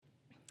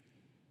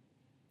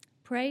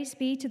Praise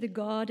be to the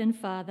God and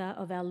Father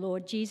of our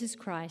Lord Jesus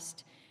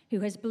Christ,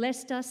 who has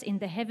blessed us in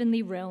the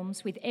heavenly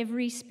realms with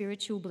every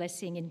spiritual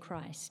blessing in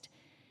Christ.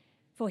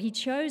 For he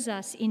chose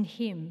us in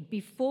him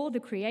before the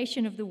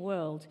creation of the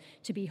world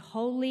to be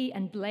holy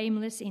and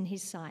blameless in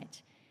his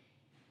sight.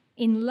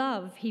 In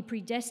love, he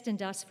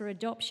predestined us for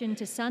adoption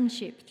to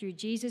sonship through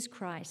Jesus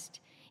Christ,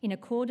 in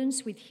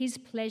accordance with his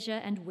pleasure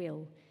and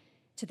will,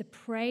 to the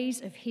praise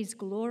of his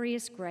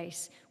glorious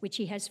grace, which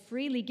he has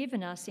freely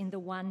given us in the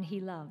one he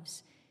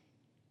loves.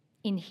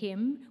 In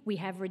him we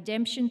have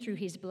redemption through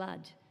his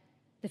blood,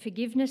 the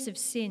forgiveness of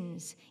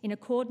sins in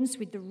accordance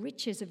with the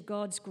riches of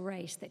God's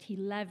grace that he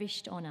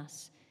lavished on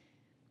us.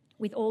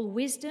 With all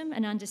wisdom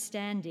and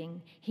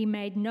understanding, he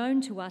made known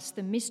to us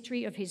the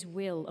mystery of his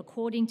will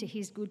according to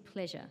his good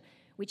pleasure,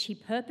 which he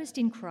purposed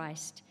in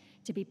Christ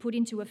to be put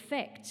into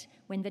effect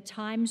when the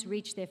times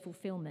reach their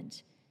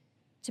fulfillment,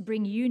 to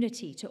bring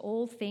unity to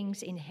all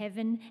things in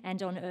heaven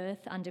and on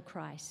earth under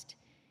Christ.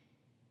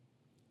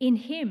 In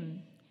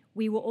him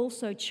we were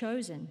also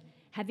chosen,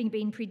 having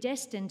been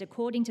predestined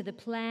according to the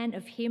plan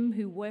of him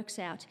who works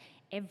out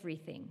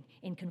everything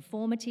in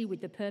conformity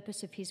with the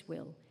purpose of his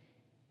will,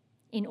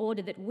 in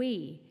order that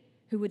we,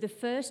 who were the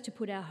first to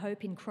put our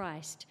hope in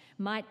Christ,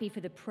 might be for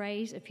the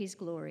praise of his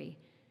glory.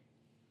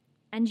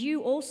 And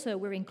you also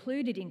were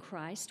included in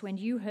Christ when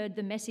you heard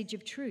the message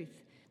of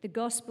truth, the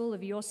gospel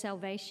of your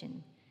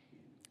salvation.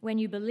 When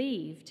you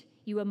believed,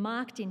 you were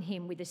marked in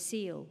him with a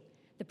seal,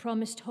 the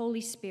promised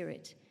Holy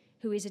Spirit,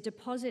 who is a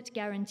deposit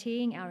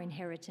guaranteeing our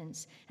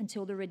inheritance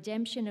until the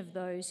redemption of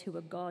those who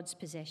are God's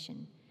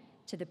possession,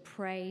 to the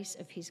praise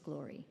of his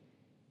glory.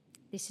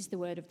 This is the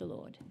word of the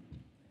Lord.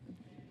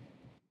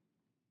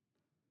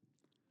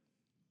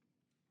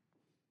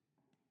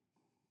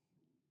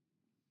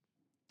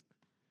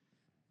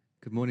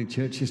 Good morning,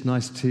 church. It's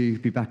nice to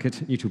be back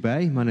at Neutral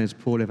Bay. My name is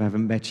Paul, if I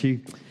haven't met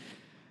you.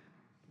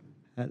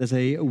 There's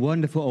a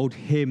wonderful old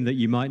hymn that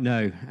you might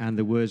know, and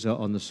the words are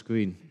on the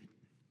screen.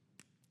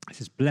 It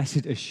says,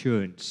 "Blessed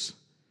assurance,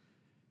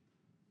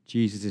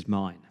 Jesus is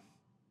mine.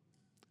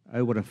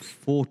 Oh, what a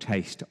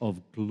foretaste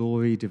of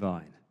glory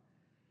divine.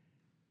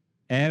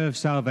 Heir of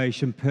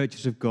salvation,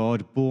 purchase of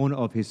God, born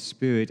of his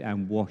Spirit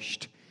and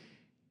washed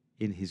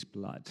in his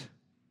blood."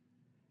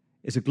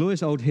 It's a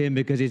glorious old hymn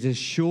because it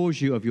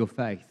assures you of your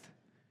faith.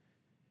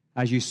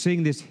 As you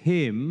sing this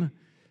hymn,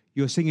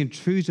 you're singing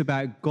truths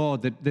about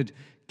God that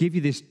give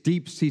you this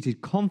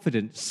deep-seated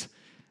confidence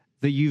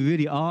that you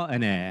really are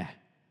an heir,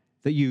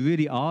 that you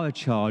really are a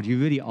child, you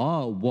really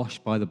are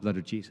washed by the blood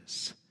of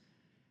Jesus.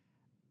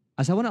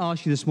 And so I want to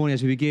ask you this morning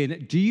as we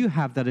begin, do you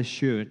have that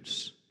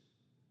assurance?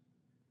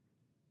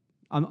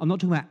 I'm not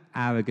talking about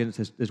arrogance.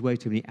 There's way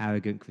too many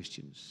arrogant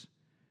Christians.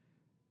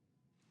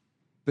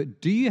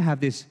 But do you have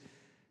this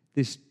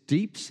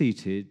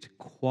deep-seated,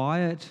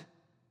 quiet,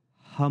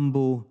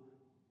 humble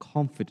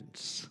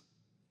confidence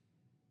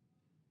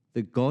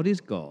that God is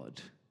God,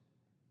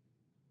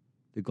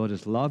 that God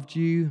has loved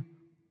you,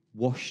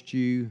 washed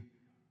you,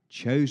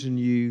 chosen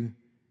you,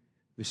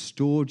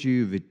 restored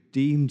you,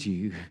 redeemed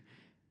you,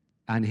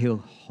 and he'll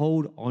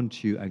hold on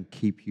to you and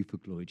keep you for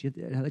glory? Do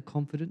you have that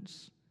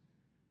confidence?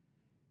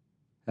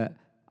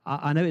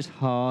 I know it's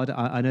hard.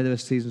 I know there are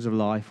seasons of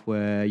life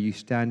where you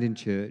stand in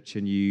church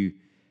and you're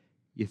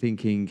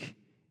thinking,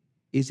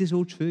 is this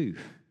all true? Do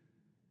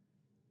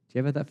you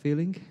ever have that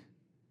feeling?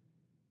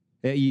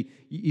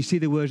 You see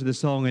the words of the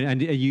song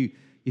and you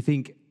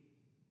think,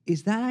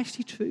 is that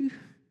actually true?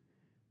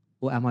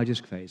 Or am I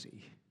just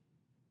crazy?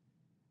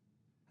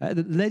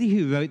 The lady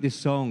who wrote this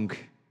song,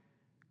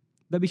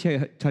 let me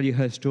tell you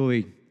her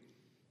story.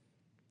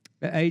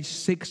 At age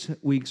 6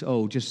 weeks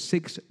old, just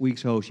 6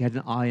 weeks old, she had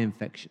an eye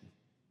infection.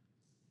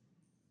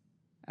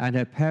 And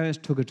her parents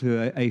took her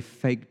to a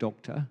fake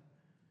doctor.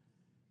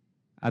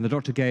 And the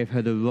doctor gave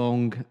her the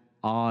wrong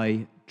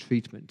eye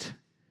treatment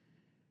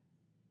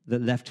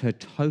that left her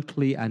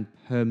totally and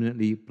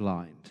permanently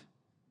blind,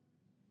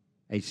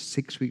 age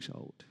 6 weeks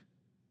old.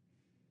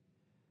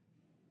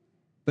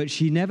 But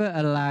she never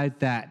allowed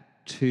that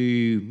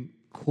to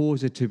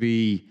cause her to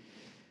be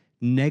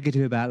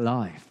negative about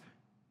life.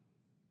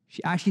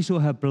 She actually saw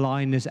her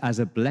blindness as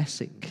a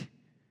blessing.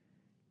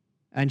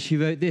 And she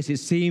wrote this: "It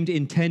seemed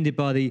intended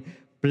by the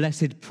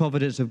blessed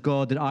providence of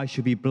God that I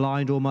should be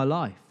blind all my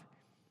life.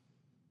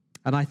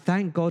 And I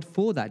thank God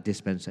for that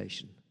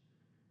dispensation.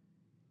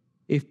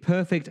 If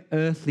perfect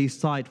earthly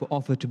sight were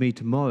offered to me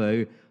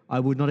tomorrow, I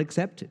would not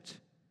accept it.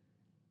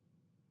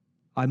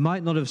 I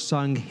might not have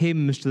sung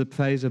hymns to the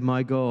praise of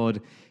my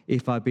God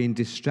if I'd been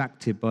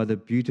distracted by the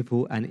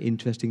beautiful and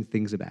interesting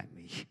things about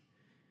me.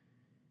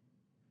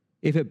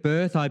 If at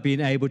birth I'd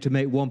been able to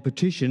make one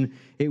petition,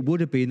 it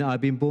would have been that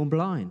I'd been born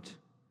blind.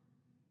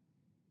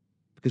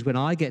 Because when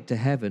I get to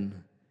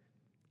heaven,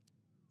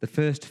 the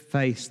first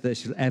face that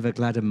shall ever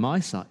gladden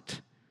my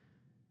sight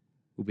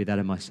will be that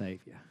of my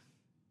Saviour."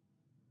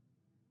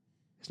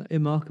 Isn't that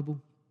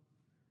remarkable?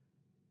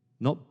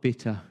 Not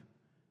bitter,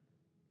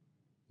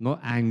 not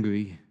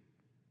angry.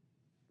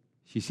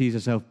 She sees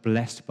herself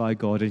blessed by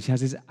God, and she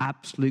has this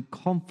absolute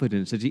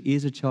confidence that she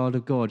is a child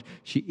of God.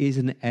 She is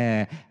an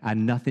heir,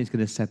 and nothing's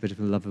going to separate her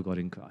from the love of God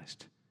in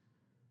Christ.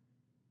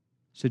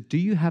 So do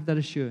you have that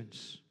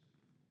assurance?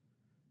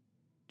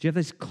 Do you have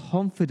this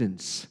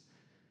confidence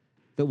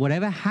that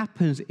whatever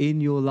happens in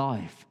your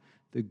life,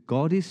 that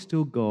God is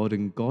still God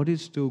and God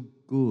is still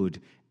good,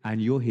 and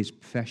you're his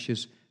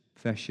precious,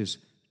 precious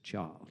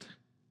child?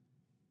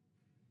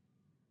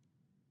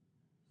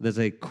 There's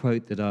a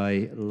quote that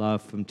I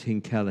love from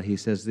Tim Keller. He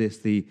says this: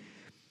 the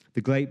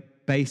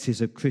great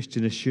basis of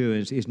Christian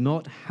assurance is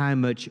not how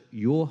much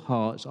your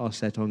hearts are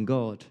set on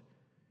God,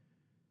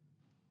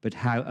 but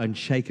how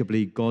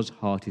unshakably God's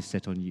heart is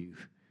set on you.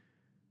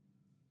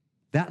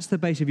 That's the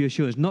base of your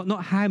assurance.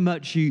 Not how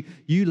much you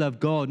love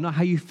God, not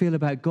how you feel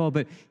about God,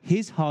 but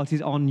his heart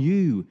is on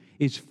you,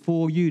 is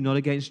for you, not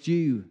against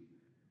you.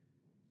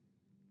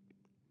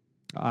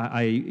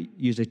 I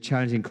used a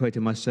challenging quote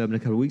in my sermon a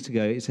couple of weeks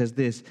ago. It says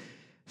this.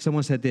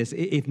 Someone said this: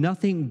 if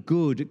nothing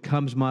good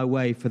comes my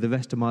way for the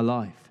rest of my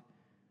life,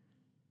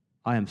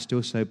 I am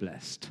still so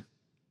blessed.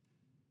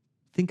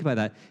 Think about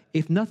that.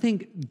 If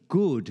nothing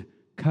good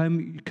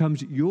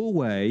comes your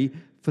way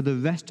for the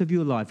rest of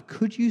your life,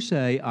 could you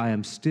say, I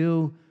am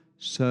still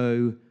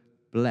so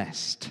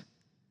blessed?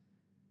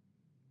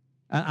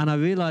 And I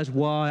realize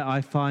why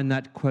I find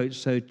that quote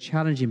so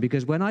challenging,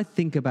 because when I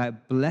think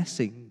about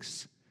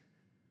blessings,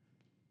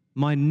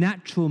 my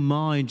natural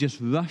mind just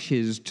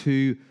rushes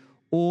to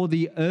all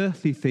the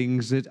earthly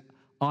things that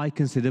I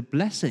consider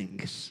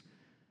blessings,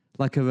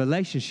 like a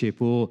relationship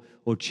or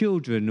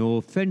children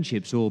or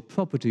friendships or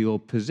property or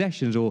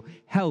possessions or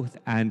health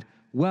and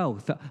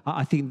wealth.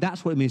 I think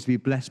that's what it means to be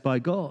blessed by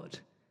God.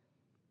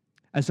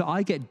 And so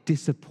I get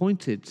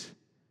disappointed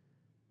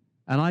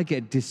and I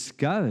get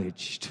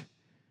discouraged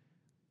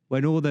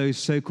when all those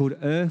so-called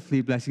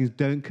earthly blessings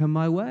don't come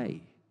my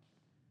way.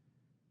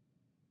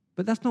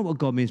 But that's not what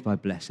God means by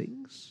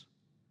blessings.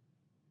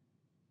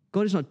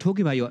 God is not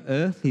talking about your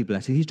earthly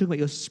blessings. He's talking about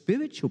your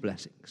spiritual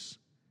blessings.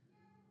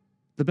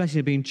 The blessing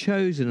of being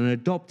chosen and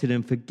adopted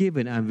and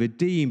forgiven and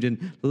redeemed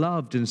and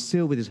loved and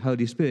sealed with his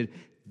Holy Spirit.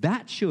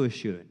 That's your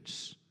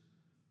assurance.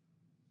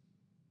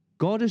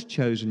 God has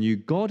chosen you.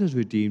 God has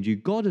redeemed you.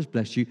 God has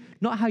blessed you.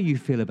 Not how you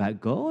feel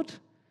about God,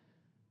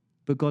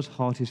 but God's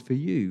heart is for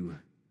you.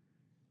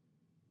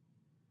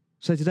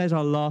 So today's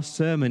our last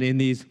sermon in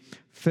these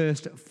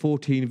first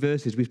 14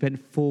 verses. We spent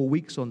 4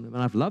 weeks on them,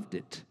 and I've loved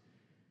it.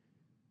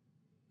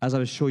 As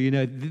I'm sure you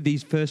know,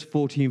 these first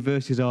 14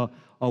 verses are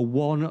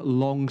one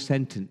long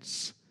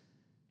sentence,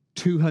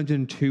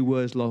 202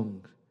 words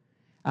long.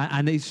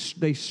 And they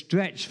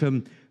stretch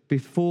from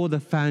before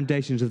the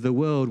foundations of the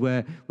world,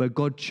 where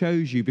God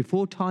chose you,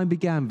 before time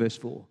began, verse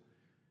 4.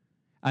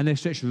 And they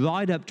stretch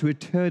right up to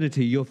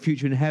eternity, your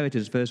future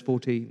inheritance, verse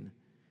 14.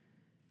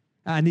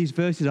 And these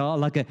verses are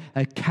like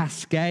a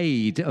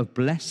cascade of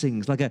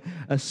blessings, like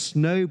a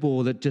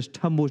snowball that just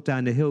tumbles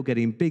down the hill,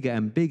 getting bigger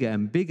and bigger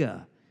and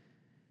bigger.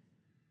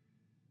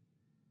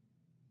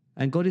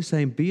 And God is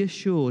saying, be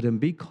assured and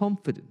be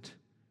confident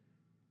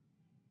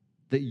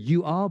that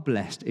you are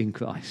blessed in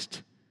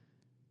Christ,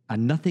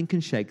 and nothing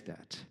can shake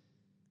that.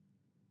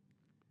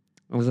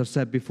 As I've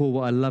said before,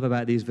 what I love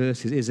about these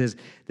verses is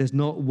there's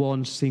not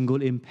one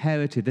single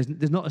imperative.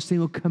 There's not a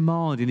single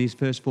command in these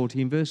first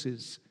 14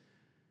 verses.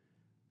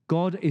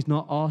 God is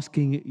not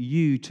asking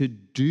you to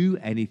do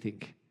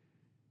anything.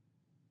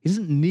 He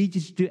doesn't need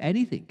you to do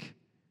anything.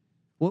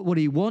 What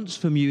he wants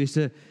from you is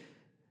to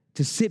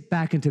sit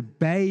back and to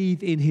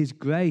bathe in his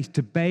grace,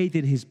 to bathe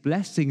in his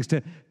blessings,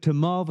 to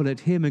marvel at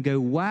him and go,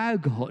 wow,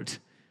 God,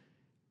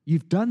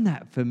 you've done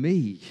that for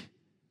me.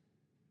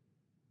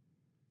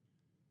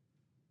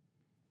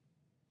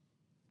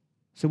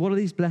 So what are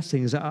these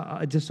blessings?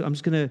 I'm just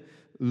going to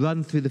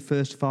run through the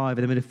first 5,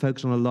 and I'm going to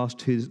focus on the last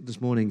 2 this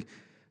morning.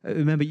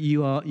 Remember,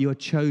 you are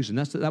chosen.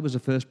 That was the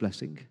first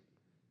blessing.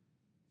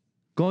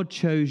 God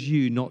chose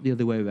you, not the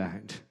other way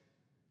around.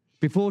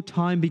 Before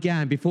time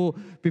began, before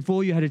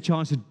you had a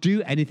chance to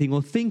do anything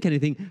or think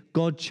anything,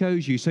 God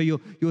chose you. So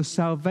your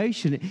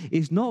salvation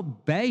is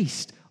not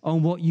based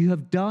on what you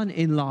have done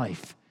in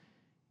life.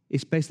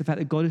 It's based on the fact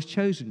that God has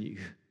chosen you.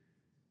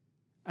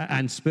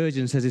 And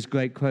Spurgeon says this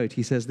great quote.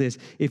 He says this: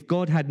 if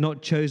God had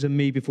not chosen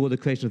me before the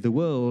creation of the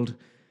world,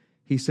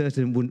 he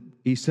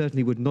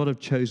certainly would not have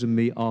chosen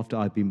me after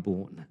I've been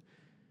born.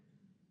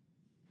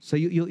 So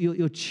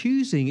your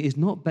choosing is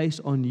not based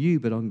on you,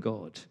 but on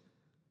God.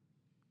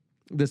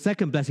 The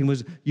second blessing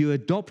was you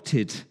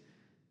adopted.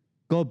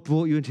 God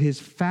brought you into his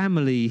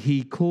family.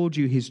 He called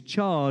you his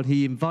child.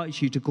 He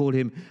invites you to call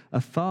him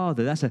a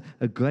father. That's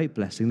a great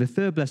blessing. The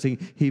third blessing,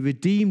 he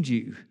redeemed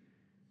you.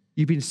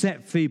 You've been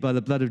set free by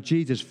the blood of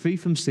Jesus, free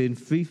from sin,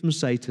 free from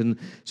Satan.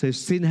 So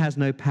sin has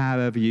no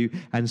power over you,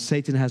 and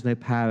Satan has no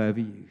power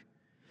over you.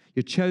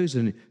 You're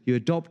chosen, you're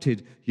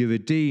adopted, you're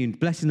redeemed.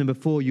 Blessing number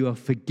 4, you are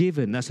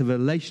forgiven. That's a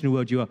relational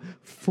word. You are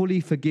fully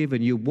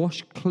forgiven. You're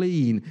washed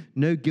clean.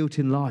 No guilt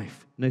in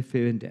life, no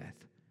fear in death.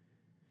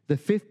 The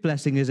fifth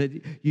blessing is that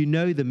you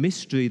know the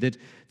mystery that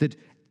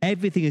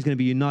Everything is going to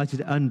be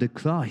united under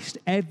Christ.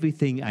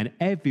 Everything and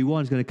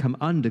everyone is going to come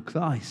under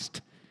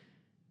Christ.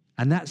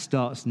 And that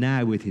starts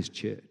now with his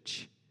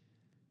church.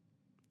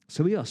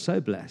 So we are so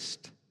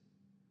blessed.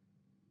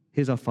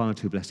 Here's our final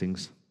two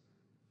blessings.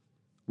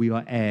 We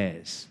are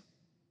heirs.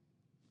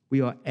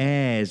 We are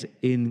heirs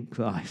in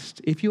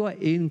Christ. If you are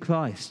in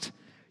Christ,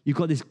 you've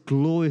got this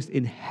glorious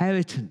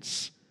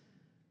inheritance.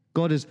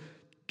 God is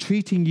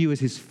treating you as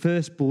his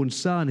firstborn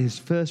son, his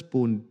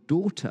firstborn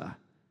daughter.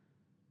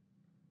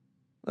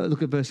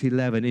 Look at verse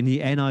 11 in the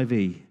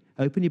NIV.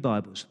 Open your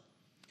Bibles.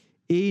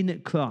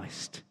 In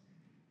Christ.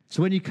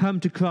 So when you come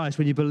to Christ,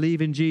 when you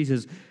believe in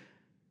Jesus,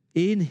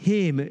 in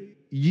him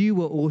you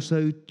were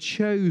also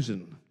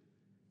chosen,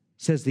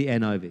 says the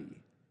NIV.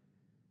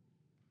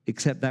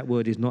 Except that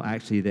word is not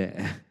actually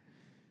there.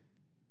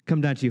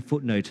 Come down to your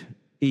footnote,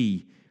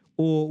 E.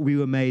 Or we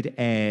were made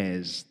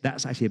heirs.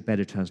 That's actually a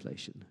better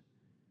translation.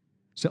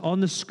 So on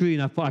the screen,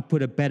 I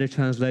put a better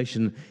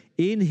translation.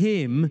 In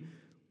him,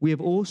 we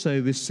have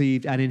also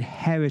received an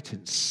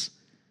inheritance.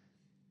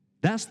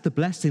 That's the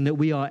blessing, that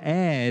we are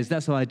heirs.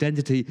 That's our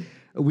identity.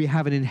 We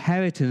have an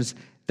inheritance.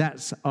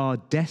 That's our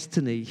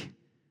destiny.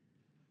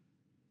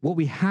 What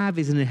we have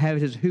is an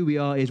inheritance. Who we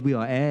are is we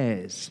are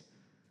heirs.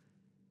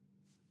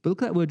 But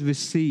look at that word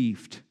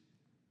received.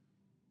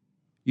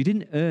 You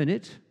didn't earn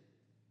it.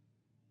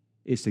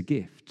 It's a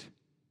gift.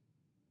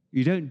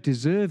 You don't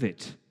deserve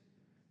it.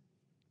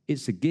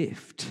 It's a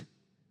gift.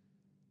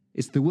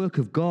 It's the work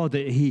of God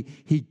that he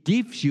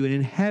gives you an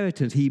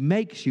inheritance. He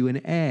makes you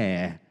an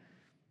heir.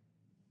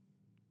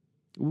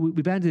 We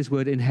bandy this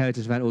word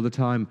inheritance around all the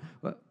time.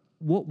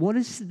 What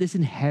is this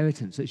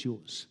inheritance that's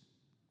yours?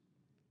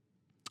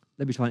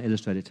 Let me try and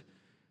illustrate it.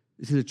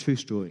 This is a true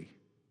story.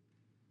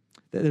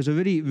 There's a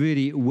really,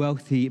 really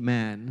wealthy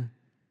man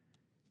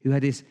who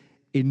had this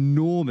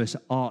enormous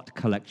art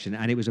collection,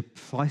 and it was a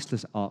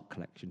priceless art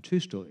collection.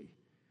 True story.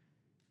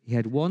 He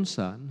had one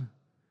son,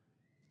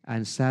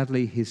 and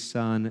sadly his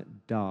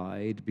son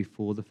died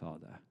before the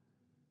father.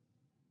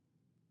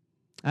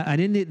 And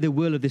in the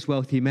will of this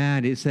wealthy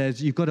man, it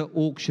says, you've got to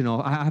auction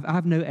off, I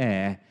have no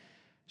heir,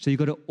 so you've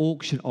got to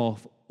auction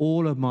off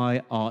all of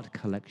my art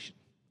collection.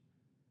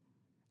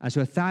 And so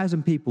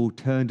 1,000 people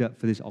turned up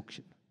for this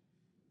auction,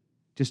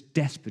 just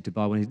desperate to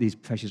buy one of these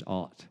precious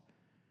art.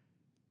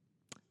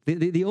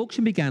 The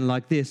auction began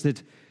like this,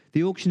 that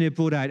the auctioneer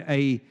brought out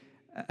a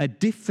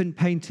different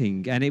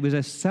painting, and it was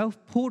a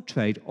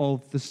self-portrait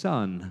of the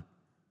son.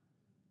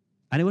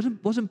 And it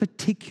wasn't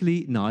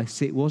particularly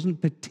nice, it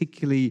wasn't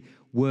particularly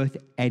worth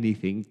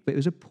anything, but it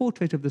was a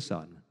portrait of the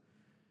son.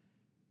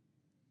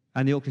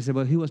 And the auctioneer said,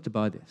 well, who wants to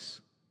buy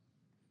this?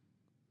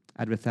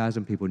 Out of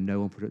 1,000 people, no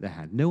one put up their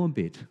hand. No one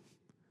bid.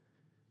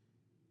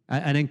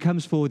 And then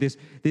comes forward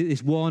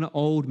this one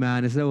old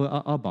man and says,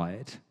 oh, I'll buy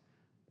it.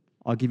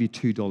 I'll give you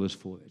 $2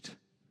 for it.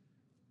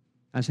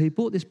 And so he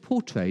bought this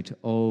portrait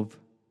of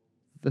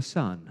the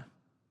son.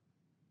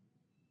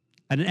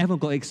 And then everyone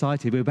got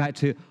excited. We're about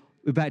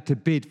to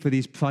bid for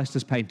these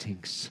priceless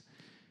paintings.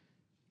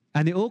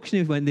 And the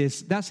auctioneer went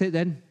that's it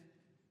then.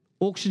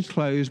 Auction's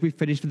closed, we've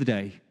finished for the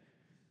day.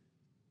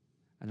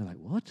 And they're like,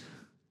 what?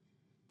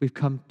 We've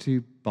come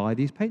to buy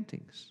these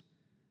paintings.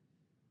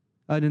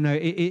 Oh, no.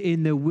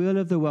 In the will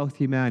of the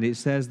wealthy man, it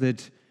says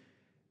that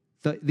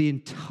the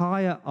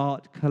entire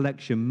art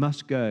collection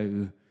must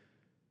go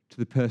to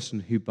the person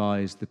who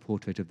buys the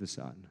portrait of the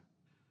son.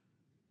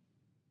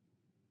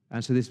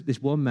 And so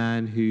this one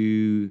man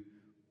who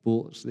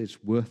bought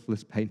this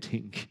worthless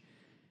painting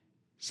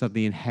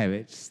suddenly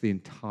inherits the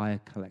entire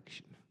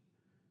collection.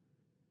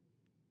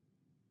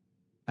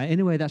 And in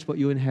a way, that's what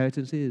your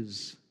inheritance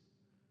is.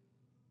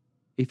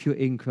 If you're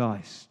in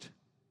Christ,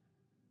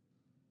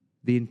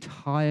 the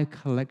entire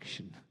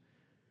collection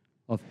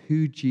of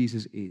who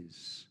Jesus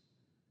is,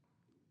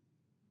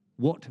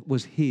 what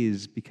was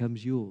his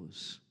becomes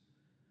yours.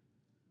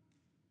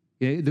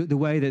 You know, the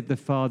way that the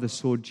Father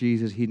saw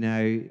Jesus, he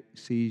now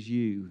sees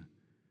you.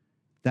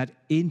 That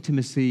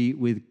intimacy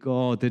with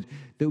God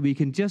that we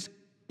can just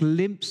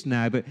glimpse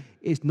now, but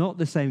it's not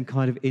the same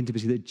kind of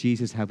intimacy that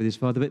Jesus had with his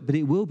Father, but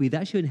it will be.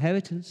 That's your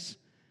inheritance.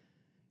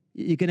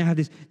 You're going to have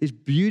this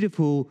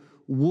beautiful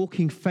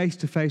walking face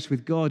to face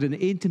with God, an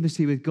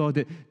intimacy with God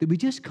that we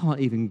just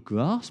can't even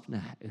grasp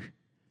now.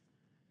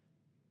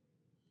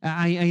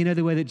 And you know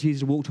the way that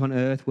Jesus walked on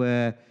earth,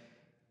 where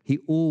he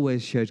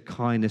always showed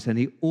kindness and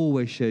he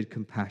always showed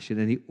compassion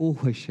and he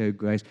always showed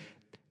grace.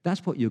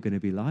 That's what you're going to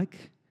be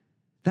like.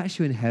 That's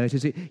your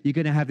inheritance. You're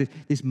going to have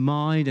this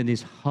mind and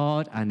his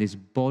heart and his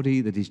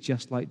body that is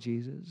just like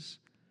Jesus.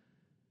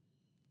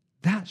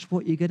 That's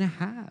what you're going to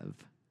have.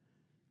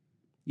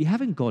 You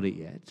haven't got it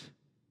yet,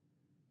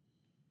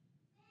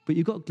 but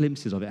you've got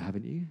glimpses of it,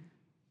 haven't you?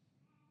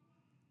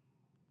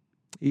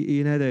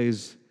 You know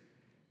those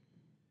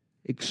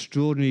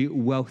extraordinary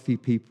wealthy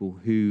people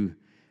who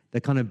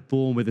they're kind of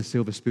born with a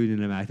silver spoon in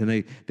their mouth, and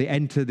they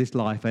enter this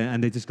life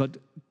and they just got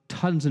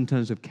tons and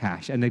tons of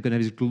cash, and they're going to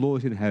have this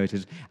glorious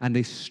inheritance, and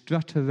they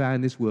strut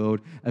around this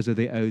world as though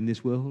they own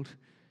this world.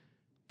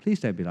 Please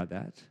don't be like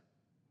that.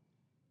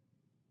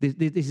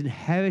 This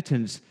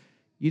inheritance,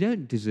 You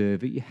don't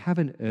deserve it. You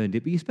haven't earned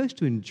it, but you're supposed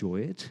to enjoy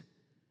it.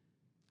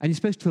 And you're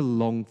supposed to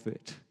long for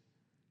it.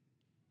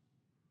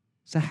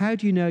 So how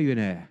do you know you're an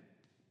heir?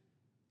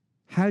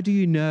 How do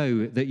you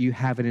know that you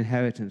have an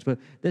inheritance? Well,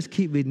 let's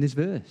keep reading this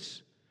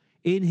verse.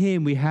 In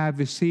him we have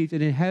received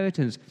an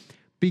inheritance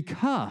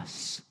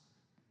because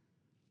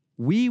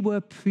we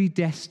were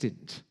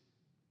predestined.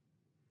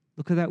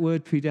 Look at that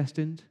word,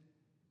 predestined.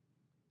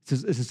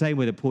 It's the same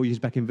word that Paul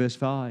used back in verse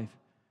 5.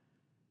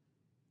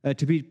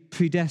 To be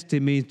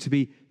predestined means to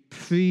be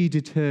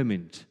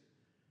predetermined,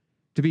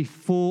 to be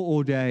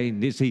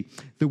foreordained. It's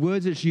the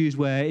words that's used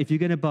where if you're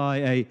going to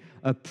buy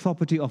a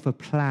property off a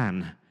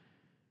plan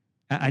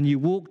and you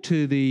walk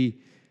to the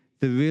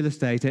real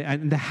estate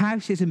and the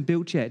house isn't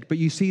built yet, but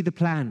you see the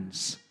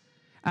plans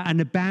and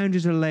the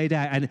boundaries are laid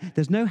out and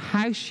there's no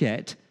house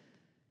yet,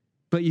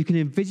 but you can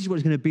envisage what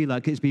it's going to be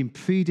like. It's been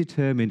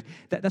predetermined.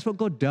 That's what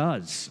God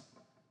does.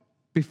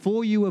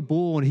 Before you were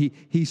born,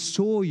 he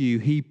saw you,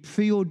 he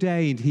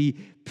preordained, he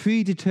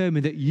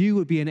predetermined that you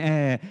would be an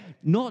heir,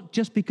 not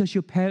just because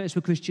your parents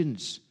were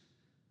Christians,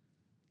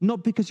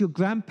 not because your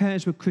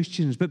grandparents were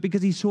Christians, but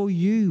because he saw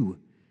you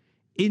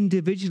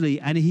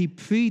individually and he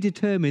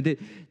predetermined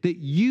that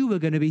you were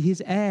going to be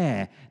his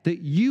heir, that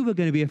you were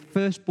going to be a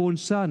firstborn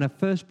son, a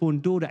firstborn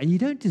daughter, and you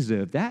don't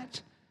deserve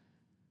that.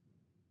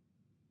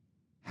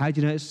 How do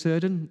you know it's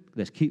certain?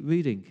 Let's keep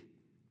reading.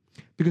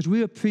 Because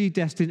we are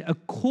predestined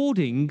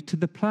according to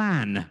the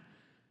plan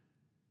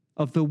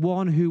of the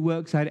one who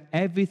works out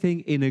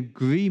everything in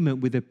agreement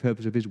with the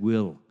purpose of his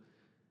will.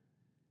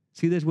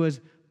 See, there's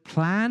words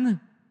plan,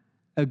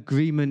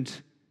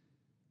 agreement,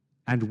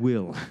 and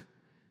will.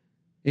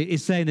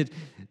 It's saying that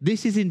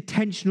this is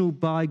intentional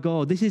by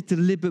God. This is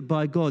deliberate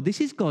by God.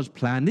 This is God's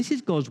plan. This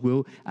is God's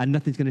will, and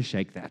nothing's going to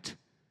shake that.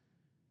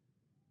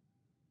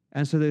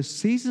 And so there's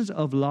seasons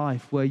of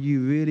life where you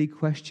really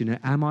question,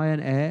 am I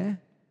an heir?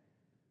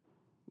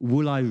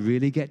 Will I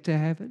really get to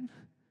heaven?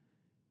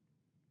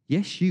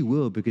 Yes, you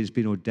will, because it's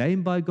been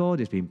ordained by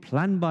God, it's been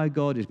planned by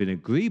God, it's been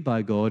agreed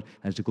by God,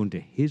 and it's according to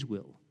his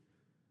will.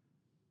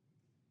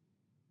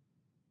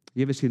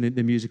 You ever seen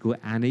the musical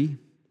Annie?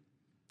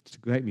 It's a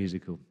great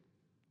musical.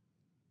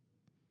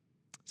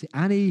 See,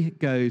 Annie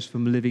goes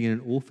from living in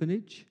an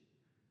orphanage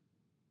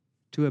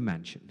to a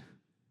mansion.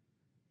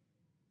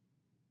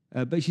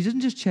 But she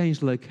doesn't just change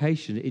the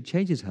location, it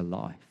changes her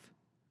life.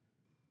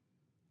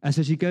 And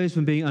so she goes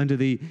from being under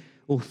the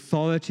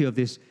authority of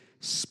this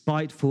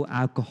spiteful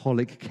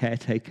alcoholic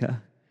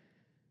caretaker,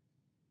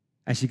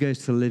 and she goes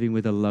to living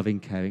with a loving,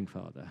 caring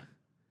father.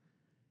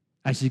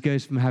 And she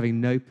goes from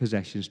having no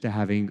possessions to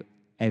having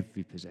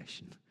every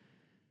possession,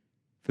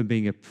 from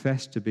being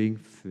oppressed to being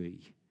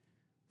free,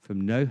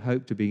 from no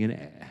hope to being an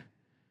heir.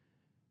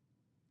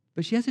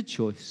 But she has a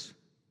choice.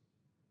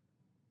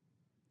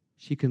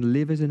 She can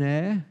live as an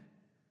heir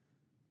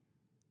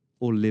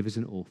or live as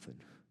an orphan.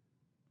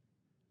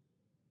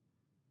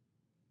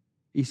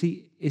 You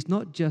see, it's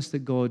not just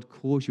that God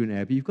calls you an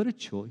heir, but you've got a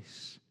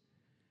choice.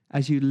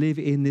 As you live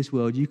in this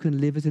world, you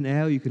can live as an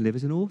heir or you can live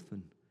as an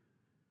orphan.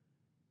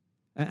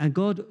 And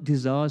God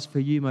desires for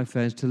you, my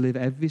friends, to live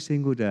every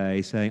single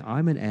day saying,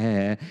 I'm an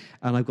heir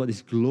and I've got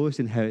this glorious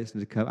inheritance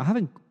to come. I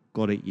haven't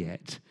got it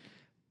yet,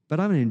 but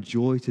I'm going to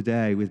enjoy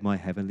today with my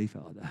Heavenly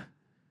Father.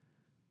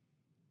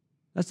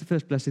 That's the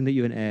first blessing, that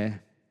you're an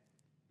heir.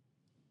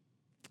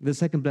 The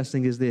second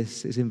blessing is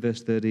this, it's in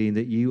verse 13,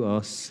 that you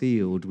are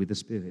sealed with the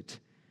Spirit.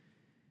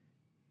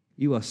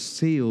 You are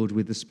sealed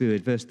with the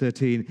Spirit. Verse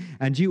 13,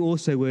 and you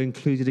also were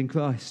included in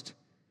Christ.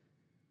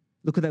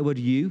 Look at that word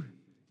you,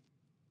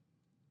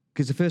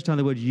 because the first time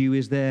the word you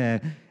is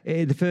there.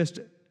 The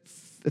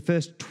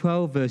first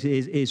 12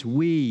 verses is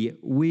we,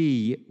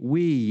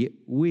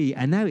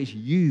 and now it's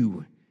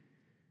you.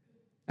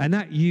 And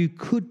that you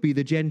could be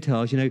the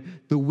Gentiles. You know,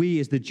 the we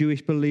is the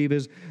Jewish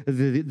believers,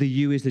 the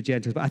you is the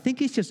Gentiles. But I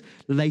think it's just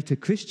later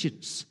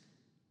Christians.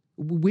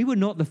 We were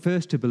not the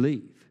first to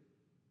believe.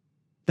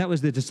 That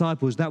was the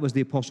disciples, that was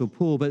the Apostle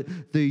Paul. But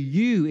the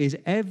you is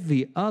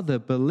every other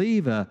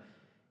believer,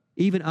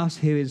 even us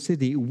here in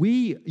Sydney.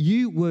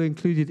 You were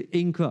included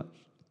in Christ.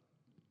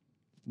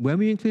 When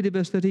were you included,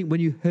 verse 13?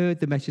 When you heard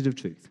the message of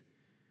truth.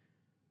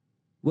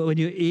 Well, when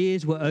your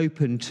ears were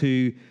open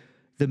to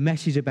the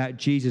message about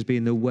Jesus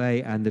being the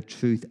way and the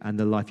truth and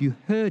the life. You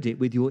heard it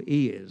with your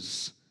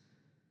ears.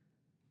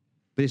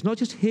 But it's not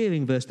just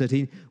hearing, verse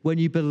 13, when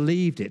you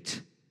believed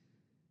it,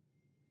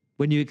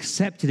 when you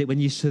accepted it, when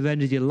you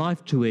surrendered your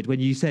life to it, when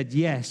you said,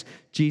 yes,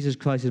 Jesus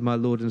Christ is my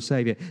Lord and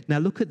Savior. Now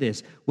look at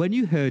this. When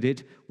you heard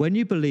it, when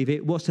you believe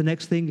it, what's the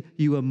next thing?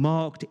 You were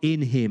marked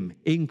in him,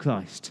 in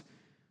Christ,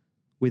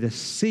 with a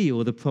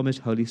seal, the promised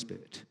Holy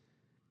Spirit.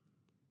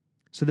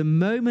 So the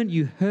moment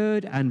you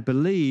heard and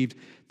believed,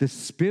 the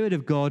Spirit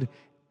of God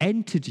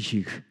entered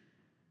you.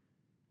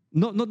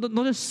 Not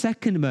a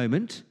second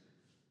moment,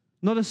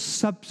 not a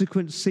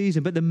subsequent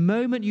season, but the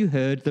moment you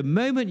heard, the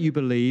moment you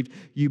believed,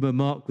 you were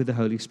marked with the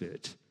Holy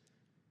Spirit.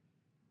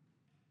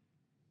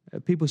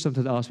 People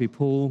sometimes ask me,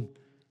 Paul,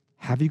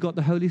 have you got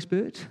the Holy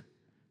Spirit?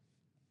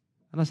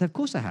 And I say, of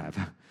course I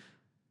have,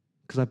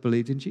 because I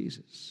believed in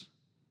Jesus.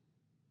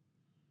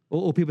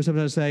 Or people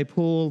sometimes say,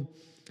 Paul,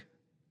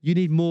 you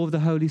need more of the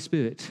Holy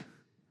Spirit.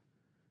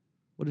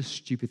 What a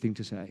stupid thing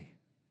to say.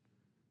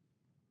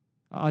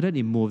 I don't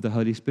need more of the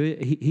Holy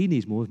Spirit. He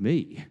needs more of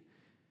me.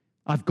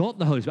 I've got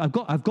the Holy Spirit.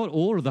 I've got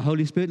all of the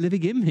Holy Spirit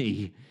living in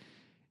me.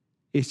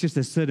 It's just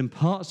there's certain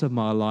parts of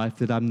my life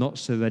that I'm not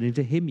surrendering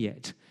to him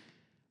yet.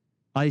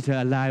 I need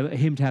to allow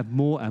him to have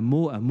more and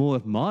more and more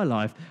of my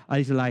life. I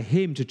need to allow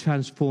him to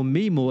transform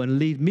me more and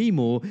lead me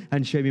more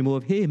and show me more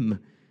of him.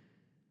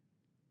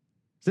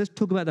 So let's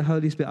talk about the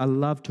Holy Spirit. I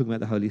love talking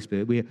about the Holy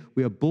Spirit.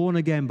 We are born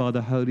again by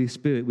the Holy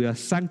Spirit. We are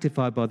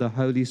sanctified by the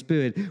Holy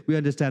Spirit. We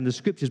understand the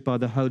Scriptures by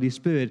the Holy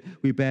Spirit.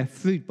 We bear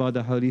fruit by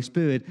the Holy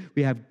Spirit.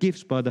 We have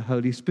gifts by the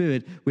Holy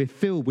Spirit. We're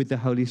filled with the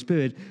Holy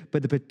Spirit.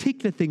 But the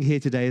particular thing here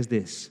today is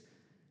this.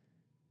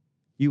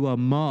 You are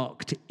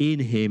marked in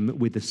him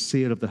with the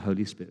seal of the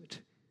Holy Spirit.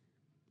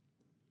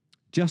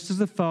 Just as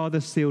the Father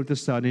sealed the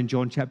Son in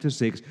John chapter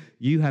 6,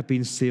 you have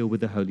been sealed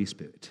with the Holy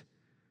Spirit.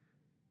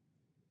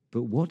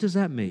 But what does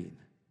that mean?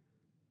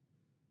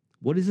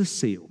 What is a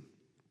seal?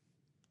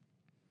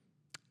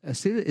 A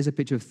seal is a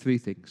picture of three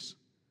things.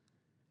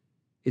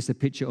 It's a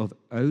picture of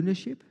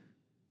ownership,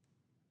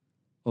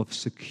 of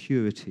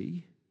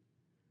security,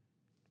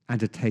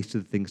 and a taste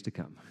of the things to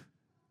come.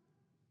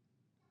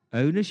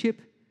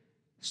 Ownership,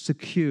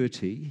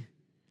 security,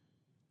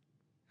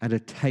 and a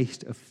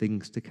taste of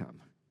things to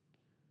come.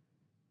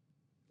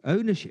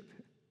 Ownership,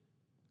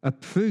 a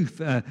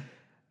proof, a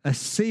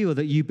seal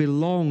that you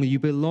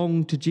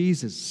belong to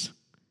Jesus.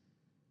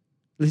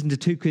 Listen to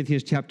 2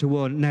 Corinthians chapter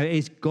 1. Now it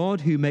is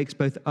God who makes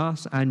both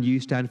us and you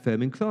stand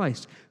firm in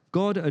Christ.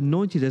 God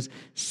anointed us,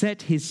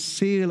 set his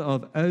seal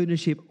of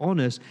ownership on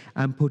us,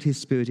 and put his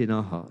Spirit in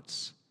our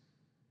hearts.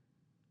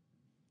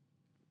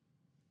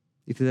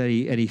 If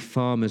there's any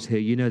farmers here,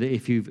 you know that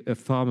if you're a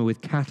farmer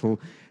with cattle,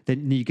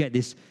 then you get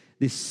this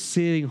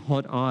searing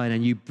hot iron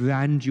and you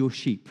brand your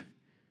sheep.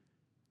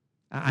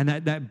 And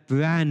that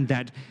brand,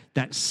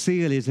 that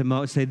seal is a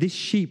mark to say, this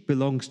sheep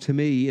belongs to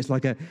me. It's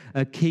like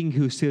a king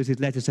who seals his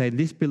letter saying,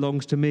 this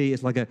belongs to me.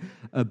 It's like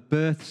a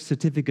birth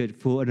certificate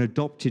for an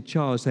adopted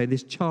child saying,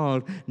 this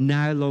child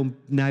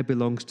now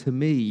belongs to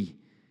me.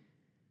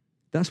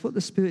 That's what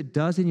the Spirit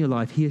does in your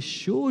life. He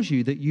assures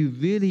you that you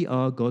really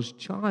are God's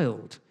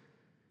child.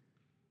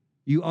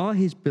 You are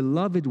his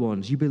beloved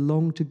ones. You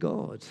belong to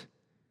God.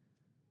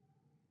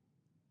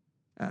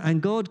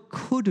 And God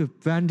could have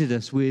branded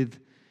us with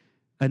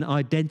an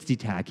identity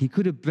tag. He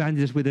could have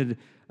branded us with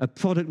a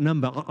product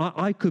number.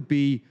 I could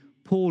be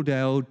Paul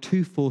Dale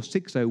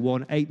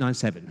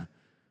 24601-897.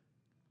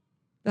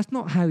 That's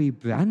not how he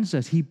brands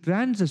us. He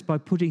brands us by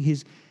putting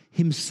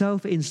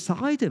himself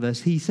inside of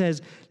us. He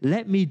says,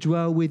 let me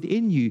dwell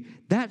within you.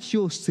 That's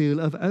your seal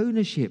of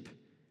ownership.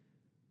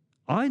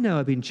 I know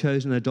I've been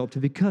chosen and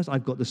adopted because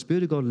I've got the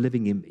Spirit of God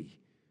living in me.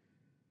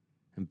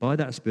 And by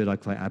that Spirit, I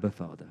cry, Abba,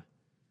 Father.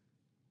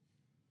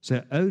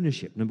 So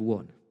ownership, number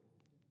one.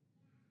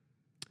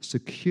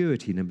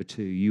 Security, number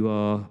two. You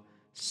are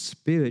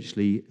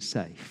spiritually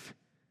safe.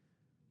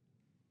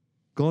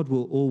 God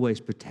will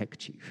always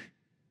protect you.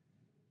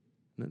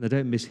 Now,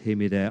 don't mishear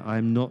me there.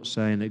 I'm not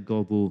saying that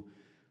God will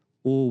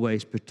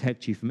always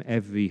protect you from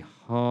every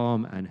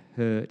harm and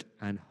hurt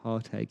and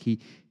heartache. He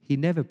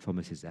never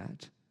promises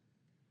that.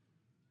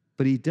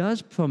 But he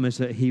does promise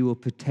that he will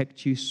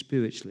protect you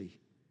spiritually,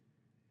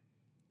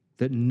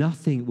 that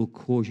nothing will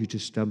cause you to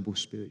stumble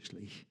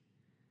spiritually.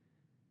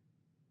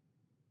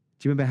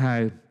 Do you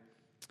remember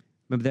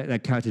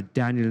that character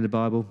Daniel in the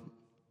Bible?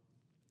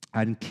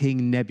 And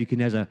King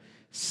Nebuchadnezzar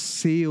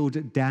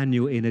sealed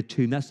Daniel in a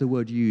tomb. That's the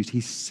word used. He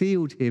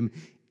sealed him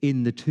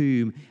in the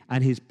tomb,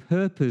 and his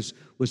purpose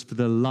was for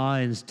the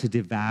lions to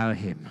devour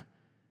him.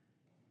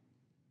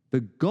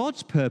 But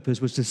God's purpose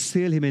was to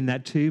seal him in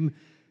that tomb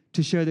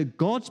to show that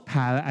God's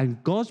power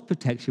and God's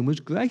protection was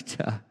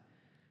greater.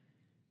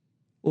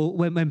 Or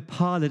when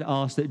Pilate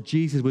asked that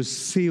Jesus was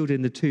sealed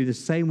in the tomb, the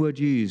same word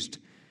used.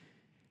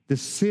 The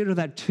seal of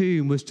that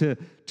tomb was to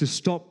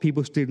stop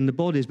people stealing the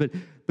bodies. But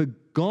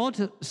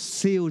God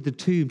sealed the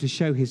tomb to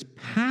show his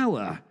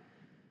power.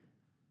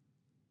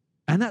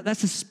 And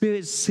that's a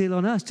Spirit's seal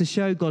on us, to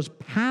show God's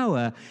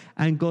power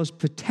and God's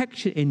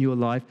protection in your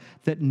life,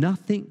 that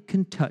nothing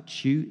can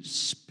touch you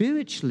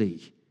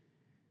spiritually.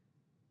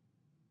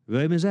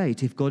 Romans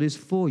 8, if God is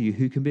for you,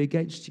 who can be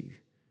against you?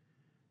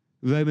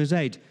 Romans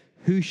 8,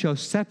 who shall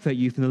separate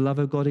you from the love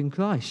of God in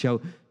Christ?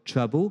 Shall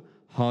trouble,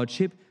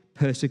 hardship,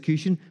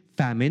 persecution,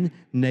 famine,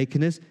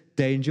 nakedness,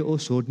 danger, or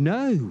sword?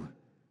 No.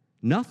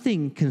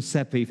 Nothing can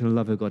separate you from the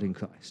love of God in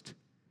Christ.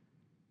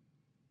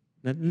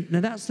 Now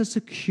that's the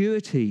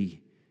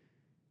security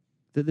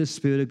that the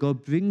Spirit of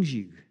God brings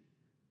you.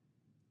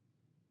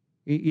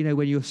 You know,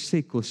 when you're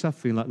sick or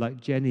suffering like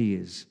Jenny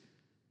is.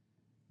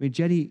 I mean,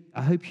 Jenny,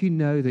 I hope you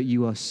know that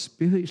you are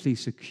spiritually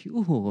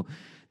secure,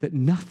 that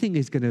nothing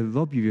is going to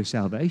rob you of your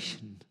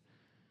salvation.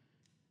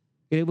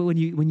 You know, when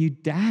you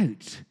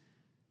doubt,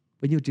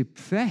 when you're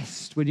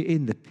depressed, when you're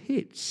in the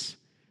pits,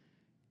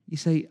 you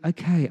say,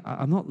 okay,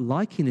 I'm not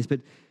liking this, but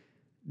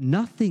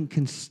nothing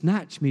can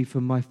snatch me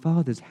from my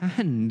Father's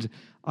hand.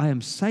 I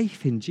am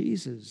safe in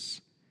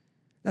Jesus.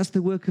 That's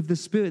the work of the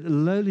Spirit.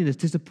 Loneliness,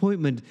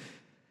 disappointment,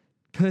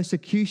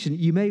 persecution.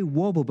 You may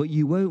wobble, but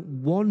you won't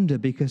wander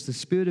because the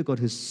Spirit of God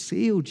has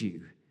sealed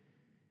you.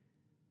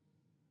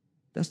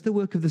 That's the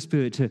work of the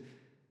Spirit.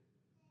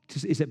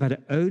 It's about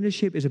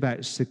ownership, it's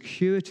about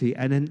security,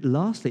 and then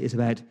lastly, it's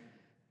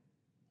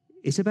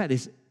about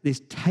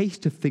this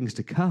taste of things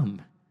to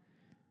come.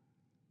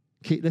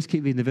 Let's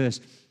keep reading the verse.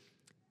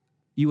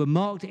 You were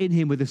marked in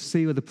him with the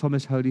seal of the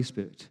promised Holy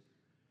Spirit,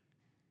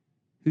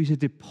 who's a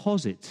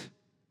deposit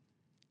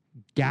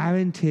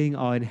guaranteeing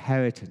our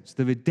inheritance,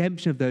 the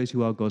redemption of those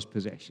who are God's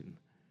possession.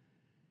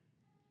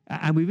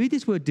 And we read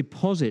this word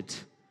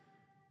deposit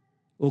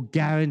or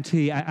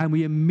guarantee, and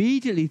we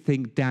immediately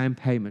think down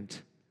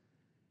payment.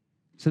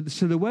 So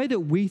the way that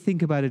we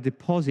think about a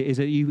deposit is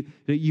that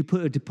you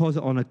put a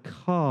deposit on a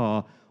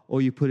car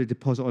or you put a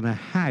deposit on a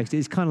house.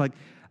 It's kind of like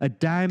a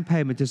down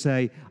payment to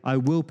say, I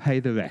will pay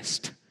the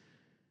rest.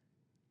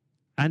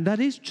 And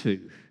that is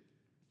true.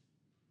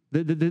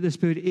 The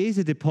Spirit is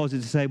a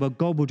deposit to say, well,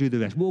 God will do the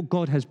rest. What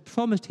God has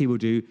promised he will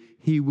do,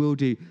 he will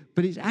do.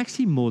 But it's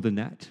actually more than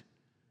that.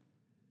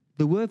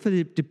 The word for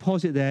the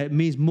deposit there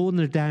means more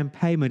than a down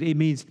payment. It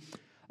means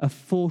a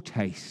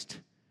foretaste.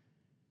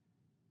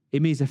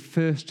 It means a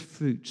first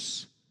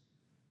fruits.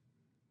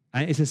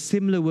 And it's a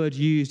similar word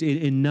used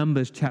in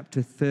Numbers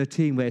chapter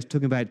 13, where it's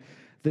talking about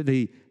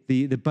the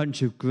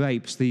bunch of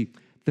grapes. The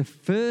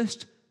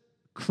first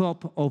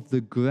crop of the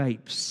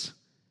grapes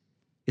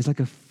is like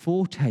a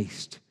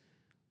foretaste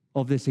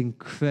of this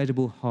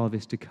incredible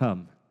harvest to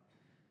come.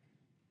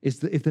 If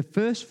the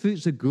first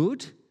fruits are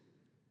good,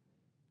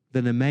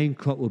 then the main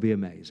crop will be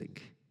amazing.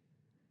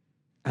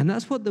 And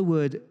that's what the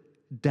word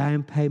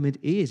down payment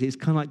is. It's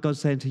kind of like God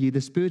saying to you,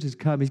 the Spirit has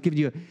come. He's given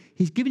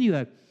you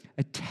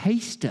a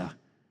taster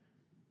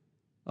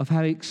of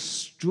how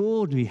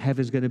extraordinary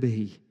heaven's going to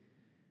be.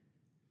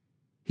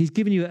 He's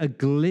given you a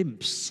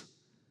glimpse,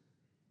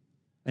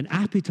 an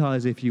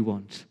appetizer, if you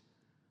want,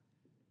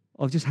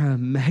 of just how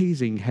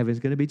amazing heaven's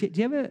going to be. Do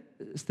you ever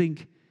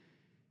think,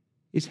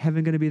 is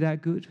heaven going to be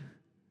that good?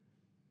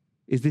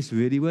 Is this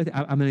really worth it?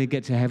 I'm going to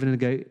get to heaven and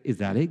go, is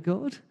that it,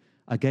 God?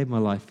 I gave my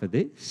life for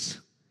this.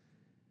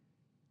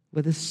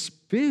 But the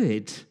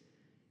Spirit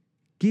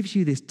gives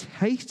you this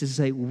taste to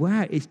say,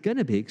 wow, it's going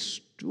to be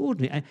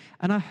extraordinary.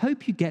 And I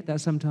hope you get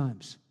that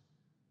sometimes.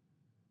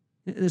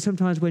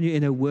 Sometimes when you're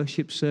in a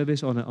worship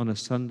service on a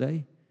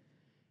Sunday,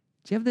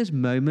 do you have those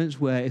moments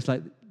where it's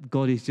like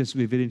God is just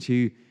revealing to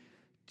you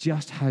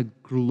just how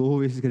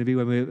glorious it's going to be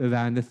when we're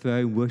around the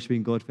throne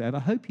worshiping God forever?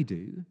 I hope you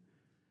do.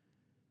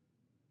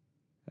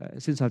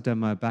 Since I've done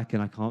my back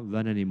and I can't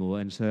run anymore,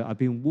 and so I've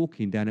been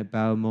walking down at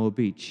Balmoral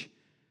Beach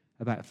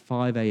about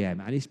 5 a.m.,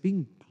 and it's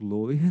been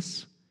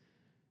glorious.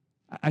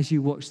 As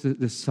you watch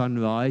the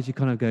sunrise, you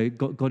kind of go,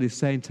 God is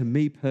saying to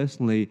me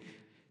personally,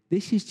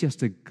 this is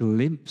just a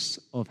glimpse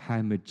of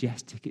how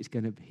majestic it's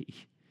going to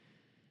be.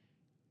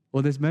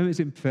 Or there's moments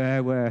in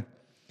prayer where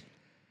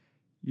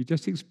you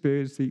just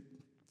experience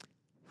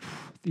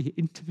the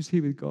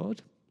intimacy with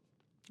God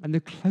and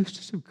the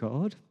closeness of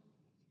God.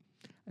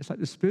 It's like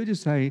the Spirit is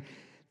saying,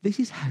 this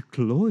is how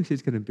glorious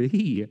it's going to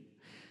be.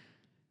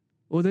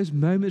 Or those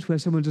moments where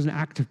someone does an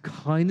act of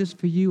kindness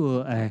for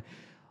you,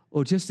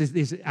 or just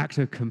this act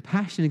of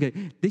compassion, and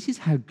go, this is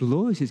how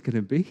glorious it's going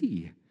to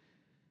be.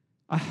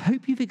 I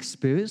hope you've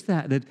experienced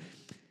that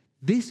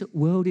this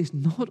world is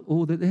not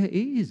all that there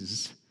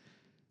is.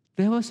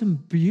 There are some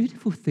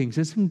beautiful things,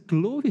 there's some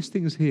glorious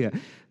things here,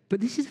 but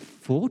this is a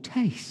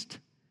foretaste.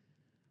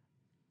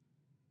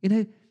 You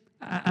know,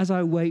 as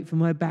I wait for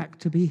my back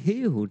to be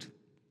healed,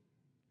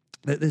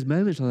 there's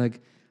moments where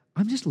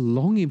I'm just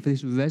longing for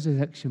this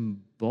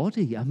resurrection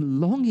body. I'm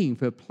longing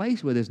for a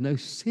place where there's no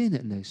sin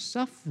and no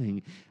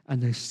suffering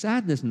and no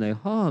sadness and no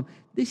harm.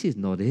 This is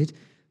not it,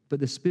 but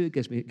the Spirit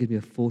gives me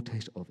a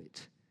foretaste of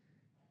it.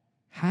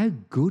 How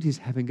good is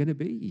heaven going to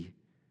be?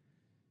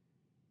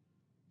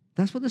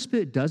 That's what the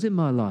Spirit does in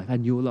my life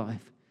and your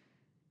life.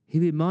 He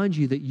reminds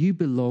you that you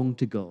belong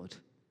to God.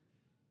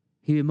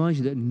 He reminds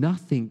you that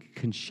nothing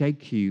can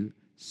shake you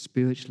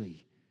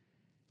spiritually.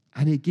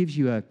 And it gives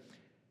you a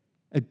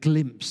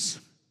glimpse,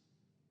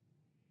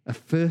 a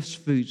first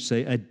fruits,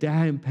 a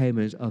down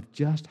payment of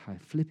just how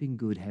flipping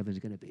good heaven's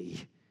going to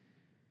be.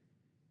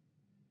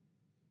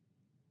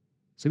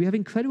 So we have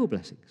incredible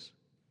blessings.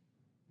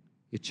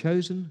 You're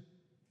chosen,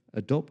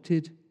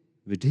 adopted,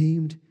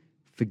 redeemed,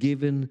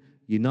 forgiven,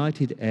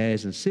 united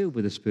heirs and sealed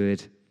with the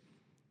Spirit.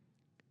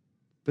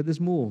 But there's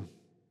more.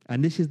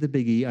 And this is the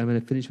biggie. I'm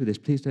going to finish with this.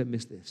 Please don't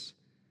miss this.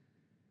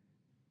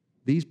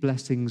 These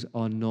blessings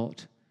are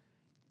not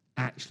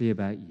actually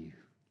about you.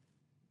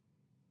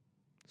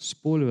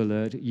 Spoiler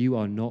alert, you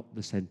are not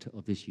the center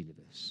of this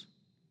universe.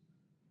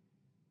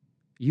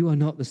 You are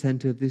not the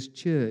center of this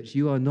church.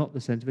 You are not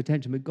the center of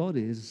attention, but God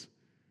is.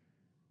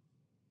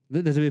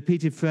 There's a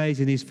repeated phrase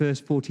in these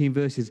first 14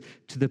 verses,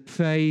 to the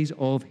praise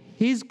of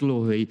his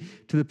glory,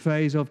 to the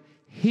praise of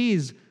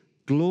his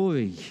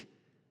glory.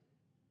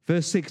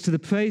 Verse 6, to the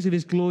praise of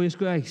his glorious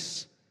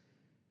grace.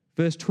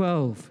 Verse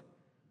 12,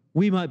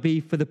 we might be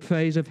for the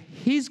praise of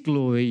his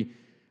glory.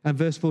 And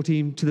verse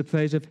 14, to the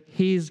praise of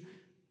his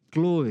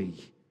glory.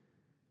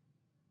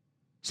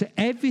 So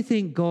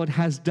everything God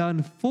has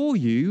done for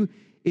you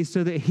is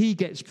so that he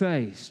gets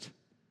praised.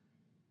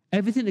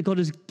 Everything that God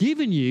has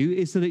given you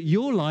is so that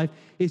your life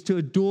is to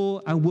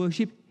adore and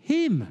worship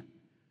him.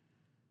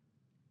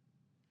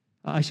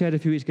 I shared a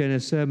few weeks ago in a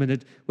sermon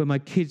that when my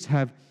kids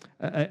have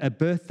a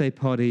birthday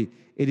party,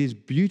 it is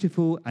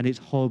beautiful and it's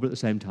horrible at the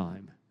same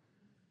time.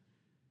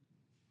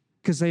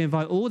 Because they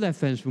invite all their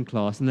friends from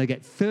class and they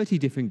get 30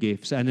 different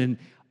gifts. And then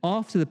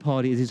after the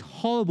party is this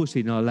horrible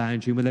scene in our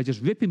lounge room where they're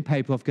just ripping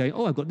paper off going,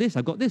 oh, I've got this,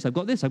 I've got this, I've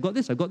got this, I've got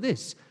this, I've got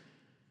this.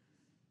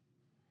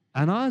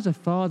 And I, as a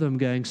father, am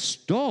going,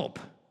 stop.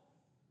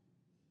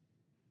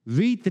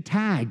 Read the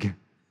tag.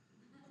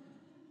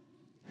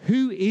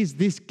 Who is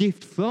this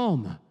gift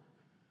from?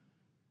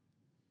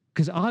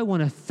 Because I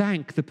want to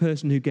thank the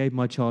person who gave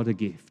my child a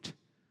gift.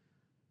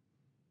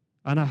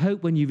 And I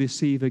hope when you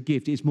receive a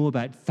gift, it's more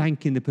about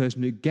thanking the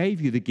person who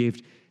gave you the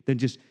gift than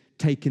just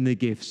taking the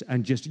gifts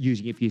and just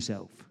using it for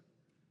yourself.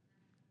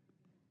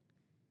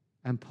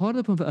 And part of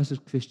the problem for us as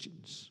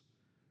Christians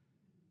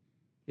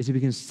is if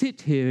we can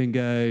sit here and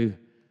go,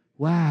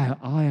 wow,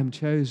 I am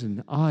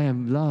chosen, I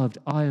am loved,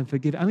 I am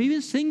forgiven. And we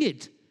even sing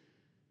it.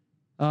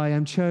 I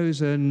am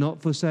chosen,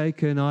 not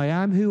forsaken. I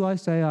am who I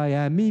say I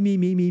am. Me, me,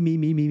 me, me, me,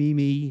 me, me, me,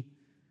 me.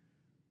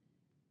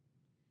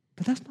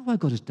 But that's not why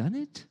God has done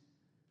it.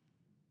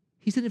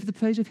 He's done it for the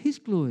praise of his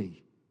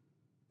glory,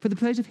 for the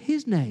praise of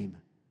his name.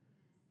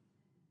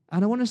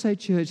 And I want to say,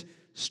 church,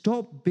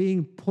 stop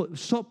being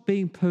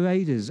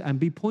paraders and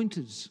be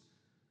pointers.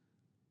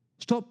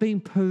 Stop being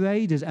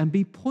paraders and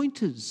be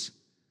pointers.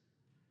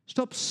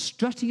 Stop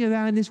strutting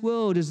around this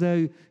world as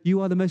though you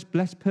are the most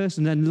blessed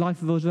person and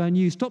life revolves around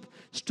you. Stop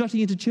strutting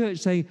into church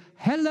saying,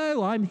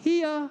 hello, I'm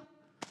here.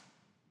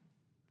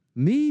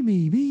 Me,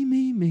 me, me,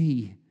 me,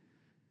 me.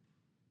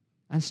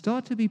 And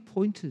start to be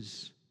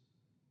pointers.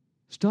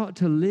 Start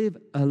to live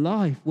a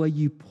life where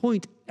you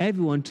point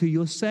everyone to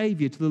your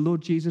Savior, to the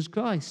Lord Jesus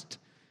Christ.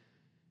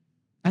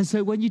 And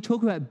so when you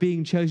talk about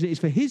being chosen, it's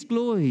for his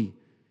glory.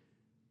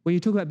 When you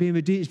talk about being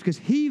redeemed, it's because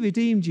he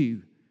redeemed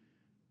you.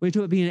 When you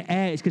talk about being an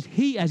heir, it's because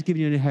he has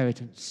given you an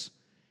inheritance.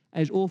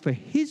 And it's all for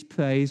his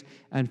praise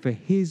and for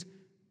his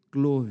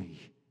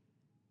glory.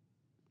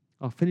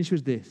 I'll finish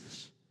with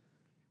this,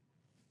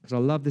 because I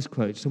love this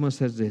quote. Someone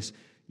says this,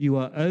 you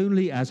are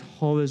only as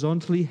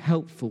horizontally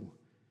helpful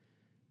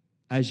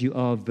as you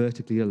are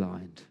vertically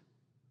aligned.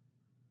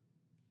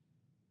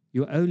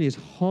 You're only as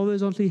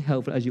horizontally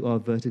helpful as you are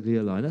vertically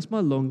aligned. That's my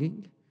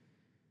longing,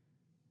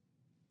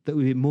 that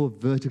we be more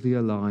vertically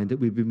aligned, that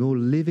we be more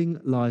living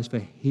lives for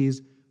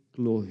his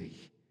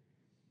glory.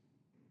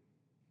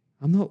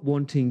 I'm not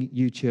wanting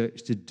you,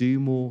 church, to do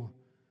more,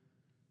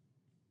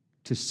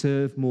 to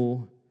serve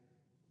more,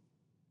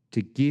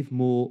 to give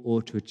more,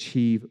 or to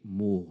achieve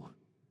more.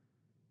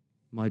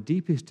 My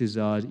deepest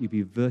desire is that you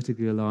be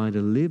vertically aligned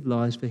and live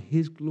lives for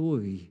his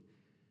glory.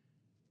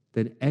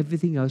 Then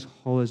everything else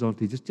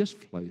horizontally just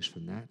flows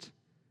from that.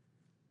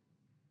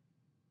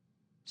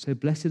 So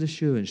blessed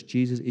assurance,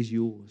 Jesus is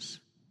yours.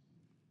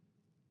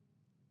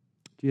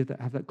 Do you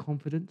have that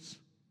confidence?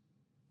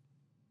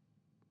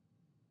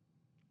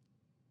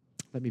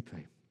 Let me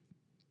pray.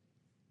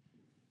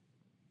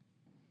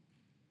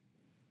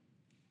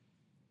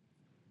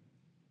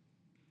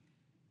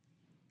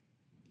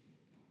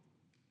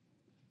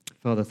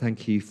 Father,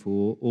 thank you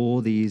for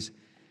all these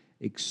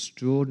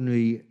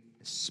extraordinary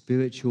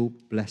spiritual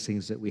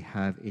blessings that we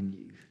have in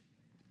you.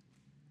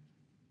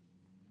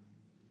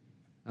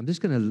 I'm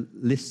just going to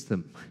list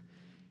them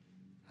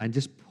and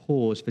just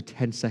pause for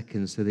 10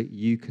 seconds so that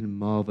you can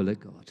marvel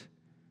at God.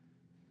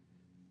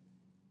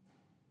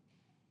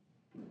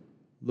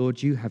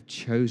 Lord, you have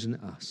chosen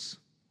us.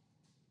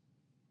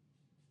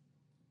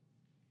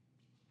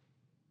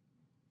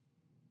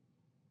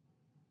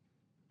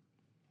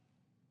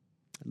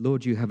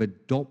 Lord, you have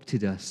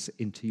adopted us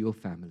into your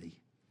family.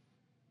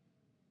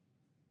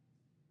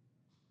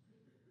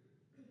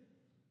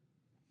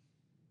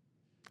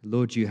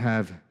 Lord, you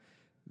have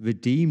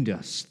redeemed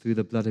us through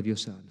the blood of your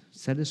Son,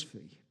 set us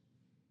free.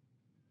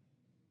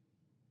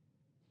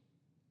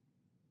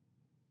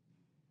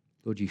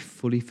 Lord, you've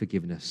fully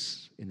forgiven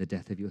us in the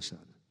death of your Son.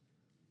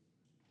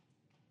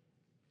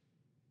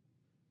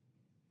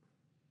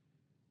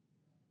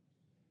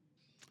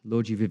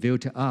 Lord, you've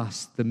revealed to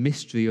us the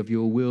mystery of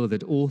your will,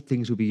 that all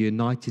things will be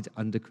united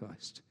under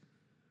Christ.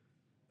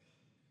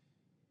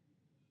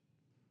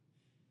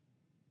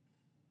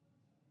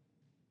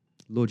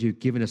 Lord, you've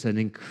given us an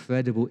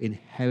incredible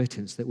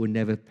inheritance that will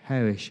never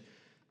perish,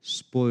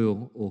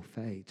 spoil, or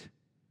fade.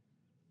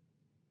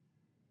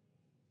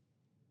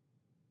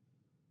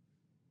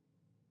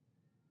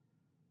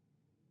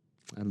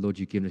 And Lord,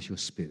 you've given us your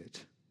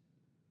Spirit,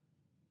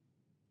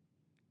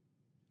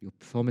 your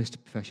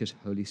promised precious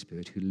Holy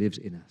Spirit who lives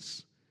in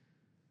us.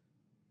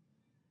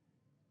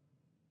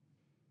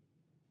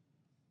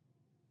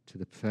 To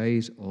the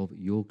praise of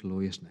your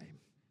glorious name.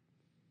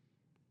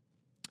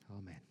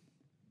 Amen.